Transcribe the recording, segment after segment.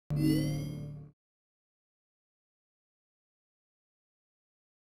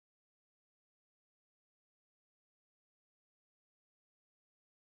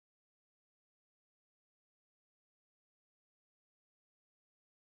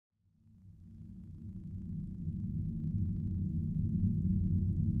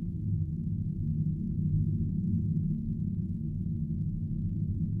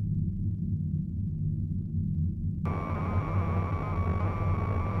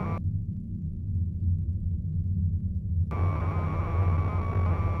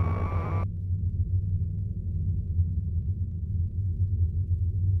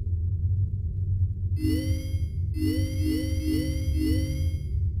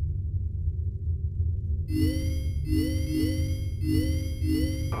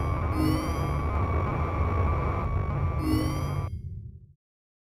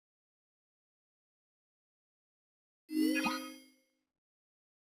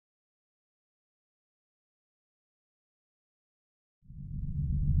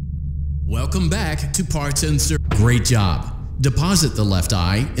Welcome back to Parts and Service. Great job. Deposit the left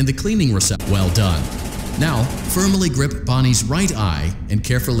eye in the cleaning receptacle. Well done. Now, firmly grip Bonnie's right eye and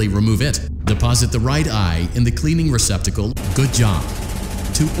carefully remove it. Deposit the right eye in the cleaning receptacle. Good job.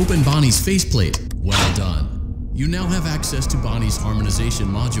 To open Bonnie's faceplate. Well done. You now have access to Bonnie's harmonization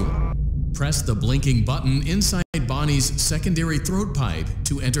module. Press the blinking button inside Bonnie's secondary throat pipe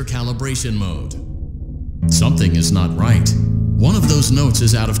to enter calibration mode. Something is not right. One of those notes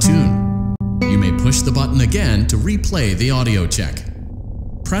is out of tune. You may push the button again to replay the audio check.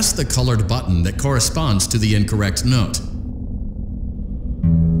 Press the colored button that corresponds to the incorrect note.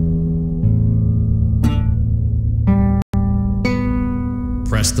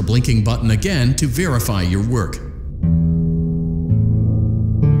 Press the blinking button again to verify your work.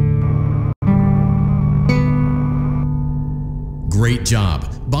 Great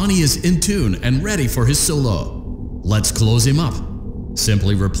job! Bonnie is in tune and ready for his solo. Let's close him up.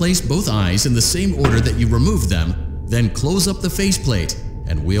 Simply replace both eyes in the same order that you removed them, then close up the faceplate,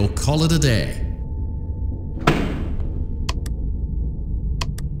 and we'll call it a day.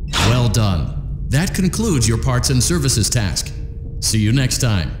 Well done. That concludes your parts and services task. See you next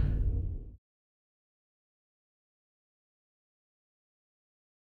time.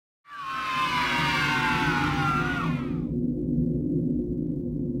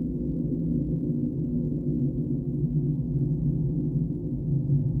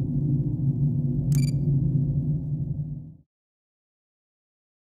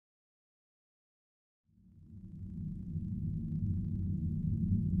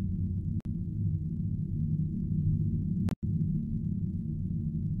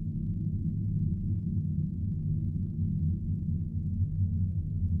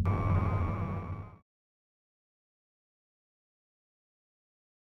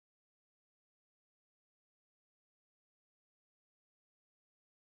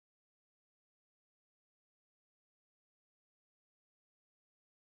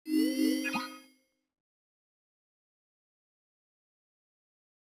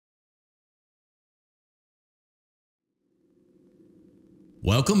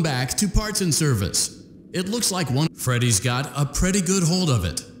 Welcome back to Parts and Service. It looks like Freddy's got a pretty good hold of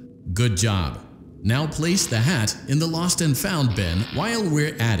it. Good job. Now place the hat in the lost and found bin. While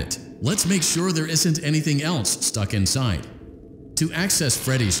we're at it, let's make sure there isn't anything else stuck inside. To access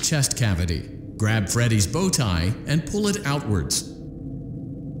Freddy's chest cavity, grab Freddy's bow tie and pull it outwards.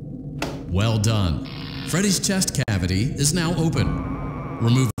 Well done. Freddy's chest cavity is now open.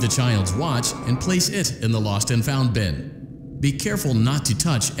 Remove the child's watch and place it in the lost and found bin. Be careful not to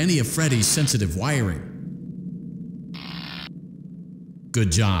touch any of Freddy's sensitive wiring.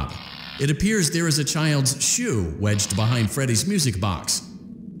 Good job. It appears there is a child's shoe wedged behind Freddy's music box.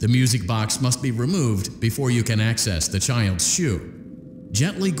 The music box must be removed before you can access the child's shoe.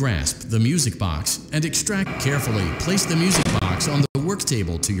 Gently grasp the music box and extract. Carefully place the music box on the work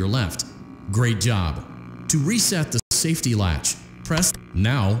table to your left. Great job. To reset the safety latch, press.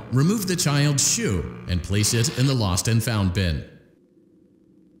 Now, remove the child's shoe and place it in the lost and found bin.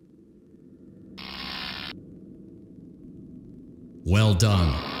 Well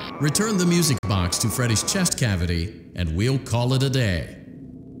done. Return the music box to Freddy's chest cavity and we'll call it a day.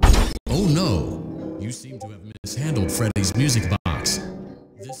 Oh no! You seem to have mishandled Freddy's music box.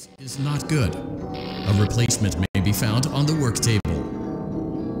 This is not good. A replacement may be found on the work table.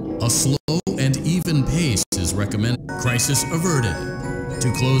 A slow and even pace is recommended. Crisis averted.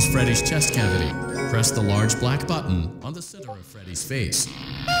 To close Freddy's chest cavity, press the large black button on the center of Freddy's face.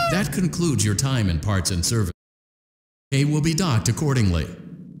 That concludes your time in Parts and Service. A will be docked accordingly.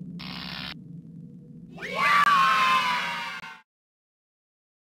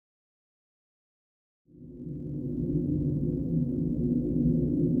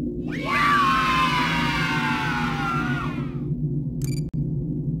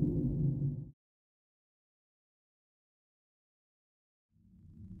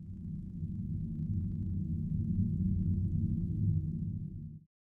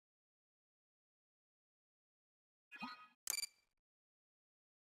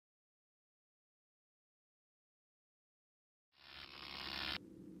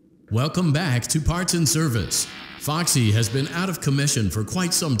 Welcome back to Parts and Service. Foxy has been out of commission for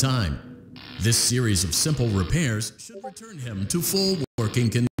quite some time. This series of simple repairs should return him to full working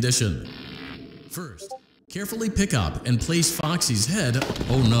condition. First, carefully pick up and place Foxy's head.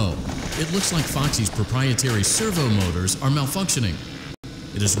 Oh no, it looks like Foxy's proprietary servo motors are malfunctioning.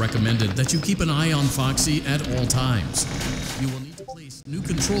 It is recommended that you keep an eye on Foxy at all times. You will need to place new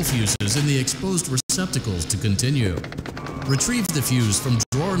control fuses in the exposed receptacles to continue. Retrieve the fuse from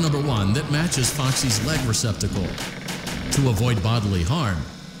drawer number 1 that matches Foxy's leg receptacle. To avoid bodily harm,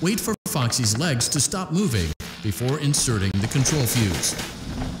 wait for Foxy's legs to stop moving before inserting the control fuse.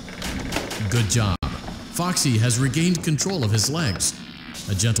 Good job. Foxy has regained control of his legs.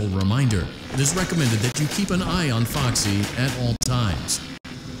 A gentle reminder, it is recommended that you keep an eye on Foxy at all times.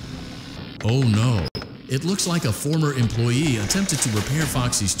 Oh no, it looks like a former employee attempted to repair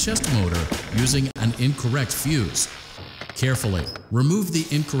Foxy's chest motor using an incorrect fuse. Carefully, remove the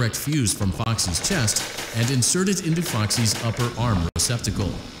incorrect fuse from Foxy's chest and insert it into Foxy's upper arm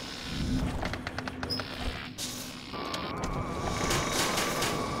receptacle.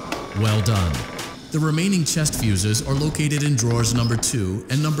 Well done. The remaining chest fuses are located in drawers number 2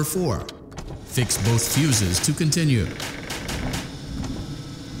 and number 4. Fix both fuses to continue.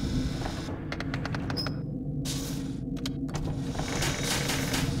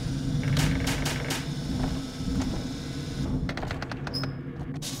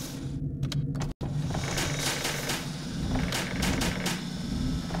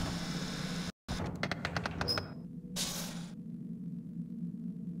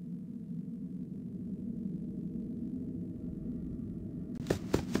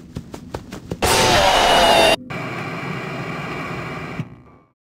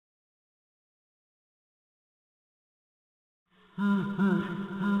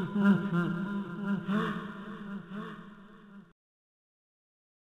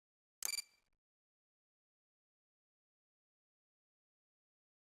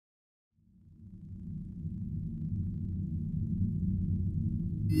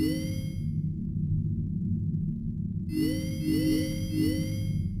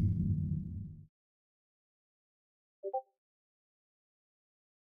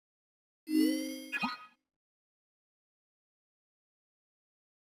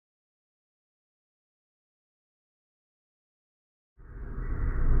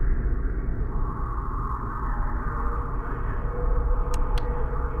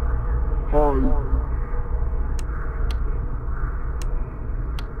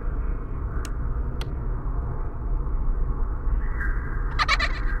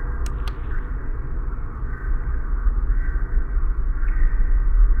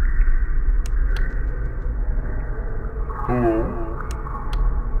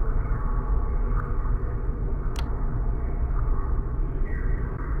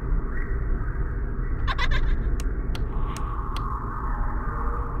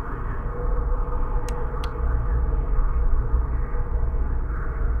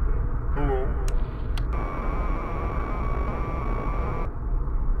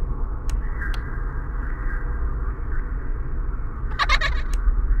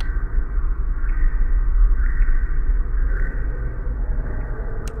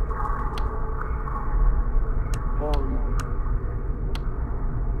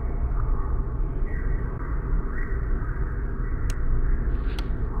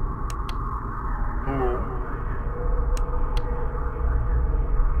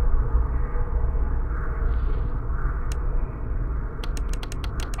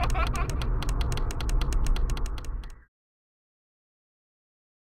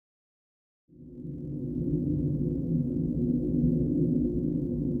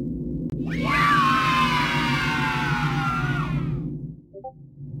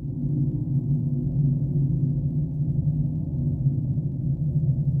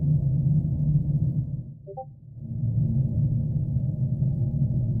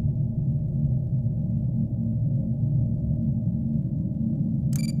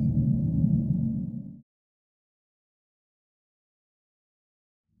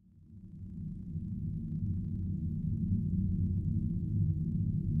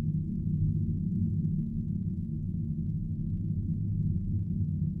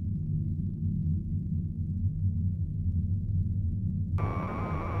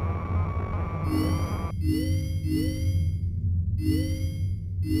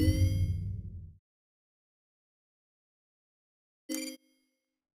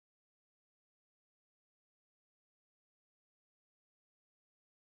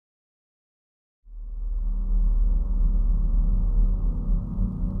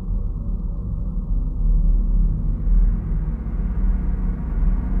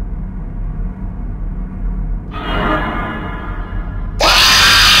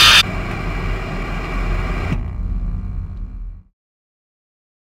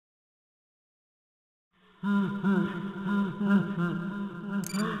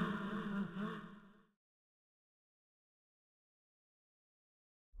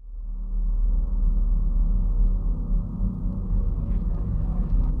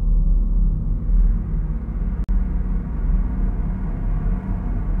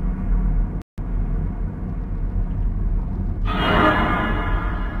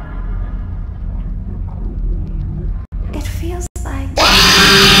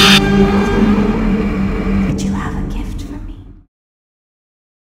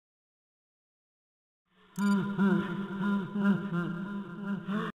 Hello?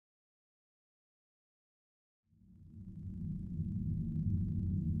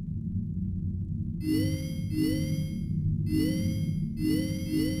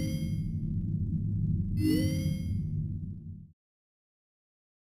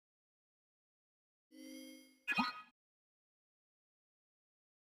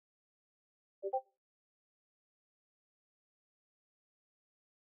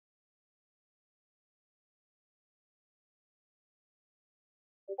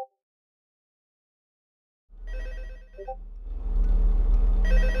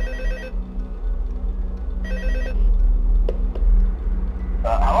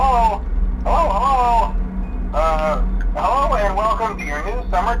 Hello and welcome to your new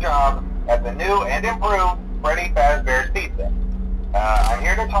summer job at the new and improved Freddy Fazbear's Pizza. I'm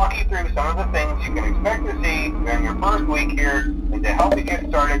here to talk you through some of the things you can expect to see during your first week here and to help you get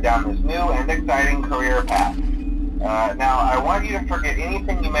started down this new and exciting career path. Now, I want you to forget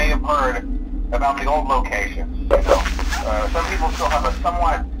anything you may have heard about the old location. Some people still have a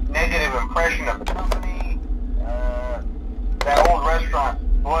somewhat negative impression of the company. That old restaurant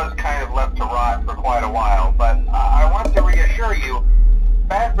was kind of left to rot for quite a while, but I want to reassure you,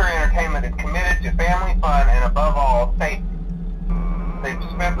 Fazbear Entertainment is committed to family fun and above all, safety. They've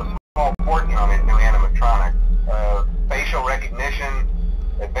spent a small fortune on these new animatronics. Facial recognition,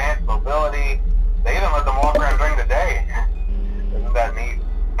 advanced mobility, they even let them walk around during the day. Isn't that neat?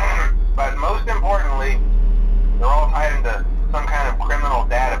 But most importantly, they're all tied into some kind of criminal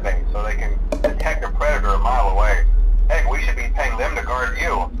database so they can detect a predator a mile away. Heck, we should be paying them to guard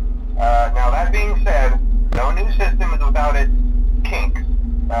you. Now that being said, no new system is without its kinks.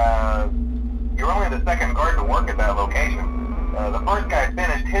 You're only the second guard to work at that location. The first guy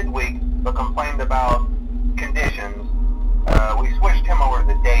finished his week but complained about conditions. We switched him over to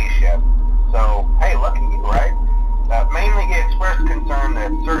the day shift. So, hey, lucky you, right? Mainly he expressed concern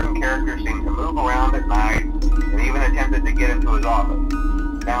that certain characters seemed to move around at night and even attempted to get into his office.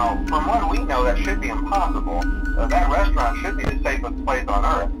 Now, from what we know, that should be impossible. That restaurant should be the safest place on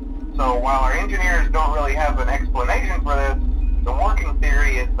Earth. So while our engineers don't really have an explanation for this, the working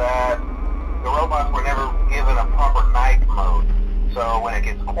theory is that the robots were never given a proper night mode. So when it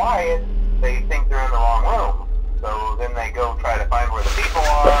gets quiet, they think they're in the wrong room. So then they go try to find where the people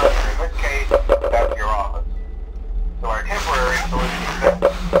are, and in this case, that's your office. So our temporary solution is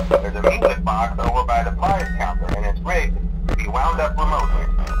this. There's a music box over by the prize counter, and it's rigged to be wound up remotely.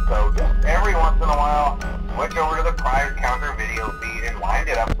 So just every once in a while, switch over to the prize counter video feed and wind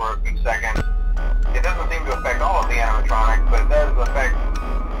it up for a few seconds. It doesn't seem to affect all of the animatronics, but it does affect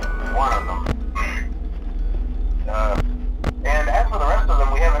one of them. And as for the rest of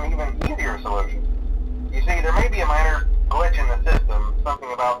them, we have an even easier solution. You see, there may be a minor glitch in the system,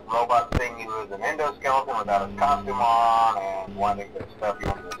 something about robots seeing you as an endoskeleton without his costume on, and wanting to stuff you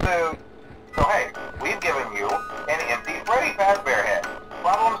into the suit. So hey, we've given you an empty Freddy Fazbear head.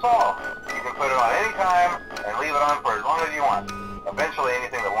 Problem solved. You can put it on any time and leave it on for as long as you want. Eventually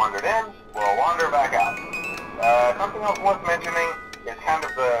anything that wandered in will wander back out. Something else worth mentioning is kind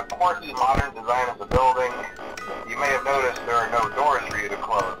of the quirky modern design of the building. You may have noticed there are no doors for you to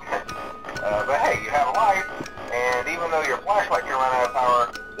close. But hey, you have a light, and even though your flashlight can run out of power,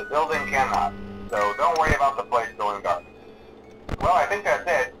 the building cannot. So don't worry about the place going dark. Well, I think that's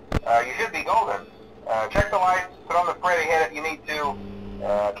it. You should be golden. Check the lights, put on the Freddy head if you need to.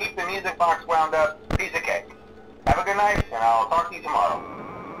 Keep the music box wound up. Piece of cake. Have a good night, and I'll talk to you tomorrow.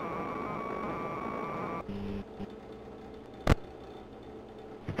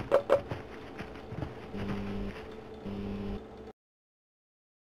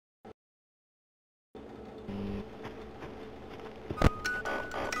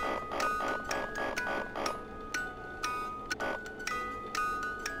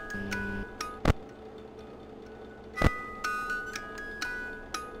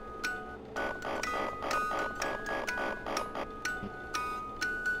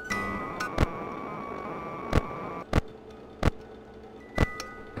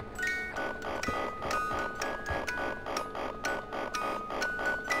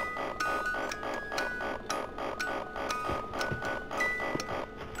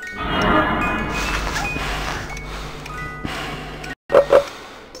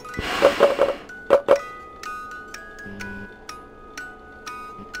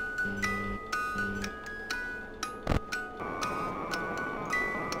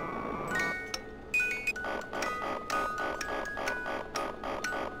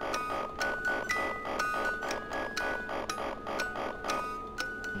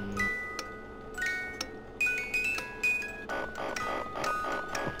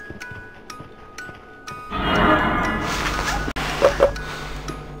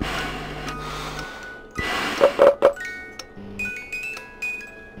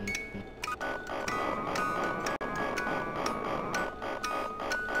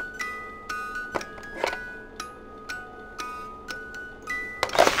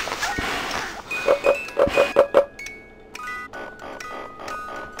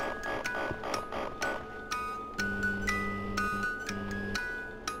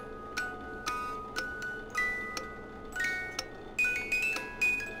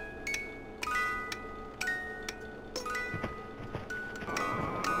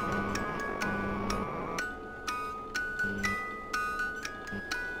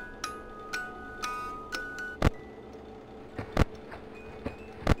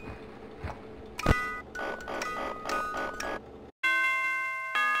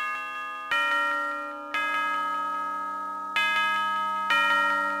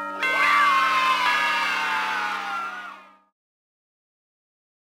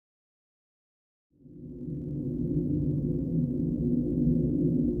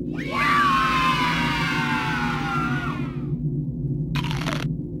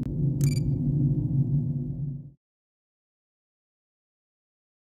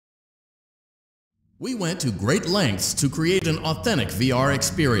 We went to great lengths to create an authentic VR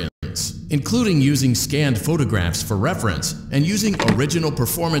experience, including using scanned photographs for reference and using original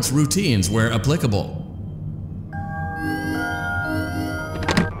performance routines where applicable.